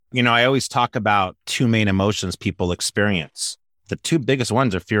I always talk about two main emotions people experience. The two biggest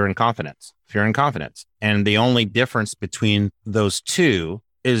ones are fear and confidence, fear and confidence. And the only difference between those two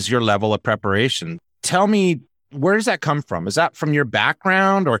is your level of preparation. Tell me, where does that come from? Is that from your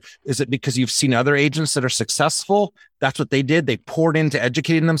background, or is it because you've seen other agents that are successful? That's what they did. They poured into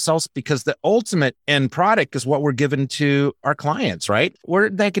educating themselves, because the ultimate end product is what we're given to our clients, right? Where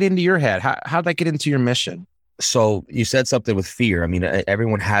did that get into your head? How did that get into your mission? So you said something with fear. I mean,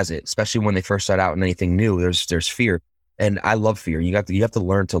 everyone has it, especially when they first start out in anything new. There's fear, and I love fear. You have to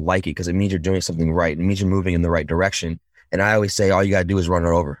learn to like it, because it means you're doing something right. It means you're moving in the right direction. And I always say, all you gotta do is run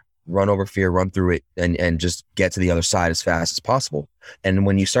over fear, run through it, and just get to the other side as fast as possible. And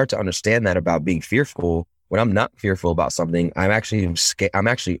when you start to understand that about being fearful, when I'm not fearful about something, I'm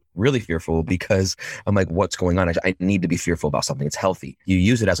actually really fearful, because I'm like, what's going on? I need to be fearful about something. It's healthy. You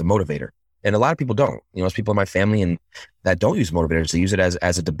use it as a motivator. And a lot of people don't. There's people in my family and that don't use motivators. They use it as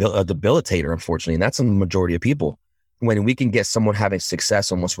a debilitator, unfortunately. And that's the majority of people. When we can get someone having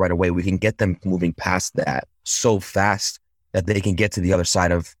success almost right away, we can get them moving past that so fast that they can get to the other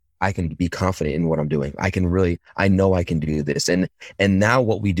side of, I can be confident in what I'm doing. I know I can do this. And now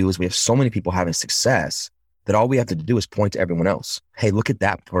what we do is we have so many people having success that all we have to do is point to everyone else. Hey, look at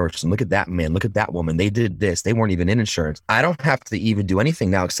that person. Look at that man. Look at that woman. They did this. They weren't even in insurance. I don't have to even do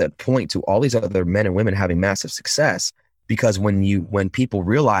anything now except point to all these other men and women having massive success. Because when people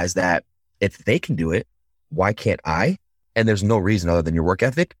realize that if they can do it, why can't I? And there's no reason other than your work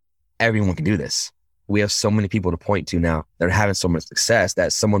ethic. Everyone can do this. We have so many people to point to now that are having so much success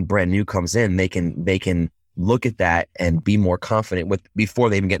that someone brand new comes in, they can look at that and be more confident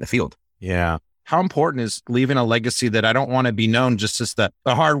before they even get in the field. Yeah. How important is leaving a legacy that I don't want to be known just as the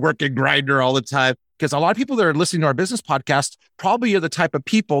hardworking grinder all the time? Because a lot of people that are listening to our business podcast probably are the type of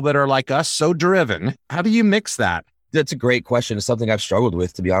people that are like us, so driven. How do you mix that? That's a great question. It's something I've struggled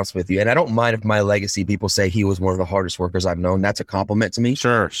with, to be honest with you. And I don't mind if my legacy, people say he was one of the hardest workers I've known. That's a compliment to me.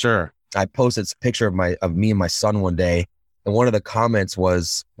 Sure. I posted a picture of me and my son one day, and one of the comments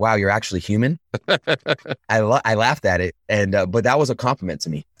was, "Wow, you're actually human." I laughed at it, and but that was a compliment to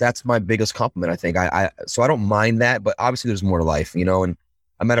me. That's my biggest compliment, I think. So I don't mind that, but obviously there's more to life, and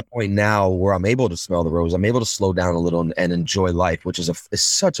I'm at a point now where I'm able to smell the rose. I'm able to slow down a little and enjoy life, which is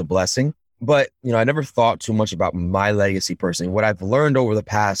such a blessing. But I never thought too much about my legacy personally. What I've learned over the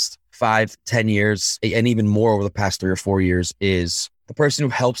past 5-10 years, and even more over the past 3 or 4 years, is the person who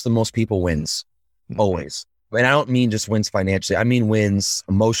helps the most people wins, always. And I don't mean just wins financially. I mean wins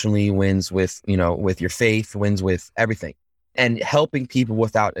emotionally, wins with your faith, wins with everything, and helping people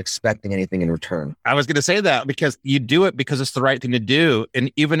without expecting anything in return. I was going to say that because you do it because it's the right thing to do. And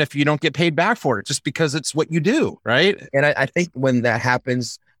even if you don't get paid back for it, just because it's what you do, right? And I think when that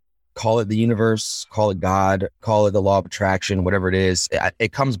happens, call it the universe, call it God, call it the law of attraction, whatever it is,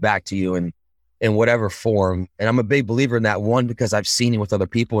 it comes back to you in whatever form. And I'm a big believer in that, one, because I've seen it with other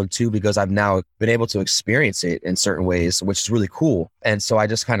people, and two, because I've now been able to experience it in certain ways, which is really cool. And so I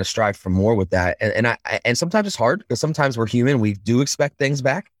just kind of strive for more with that. And sometimes it's hard, because sometimes we're human. We do expect things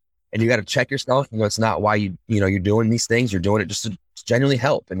back, and you got to check yourself. It's not why you're doing these things. You're doing it just to genuinely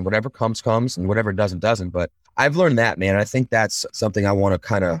help, and whatever comes, and whatever doesn't. But I've learned that, man. I think that's something I want to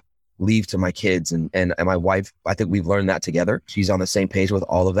kind of leave to my kids and my wife. I think we've learned that together. She's on the same page with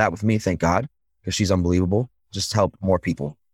all of that with me. Thank God. Because she's unbelievable. Just help more people.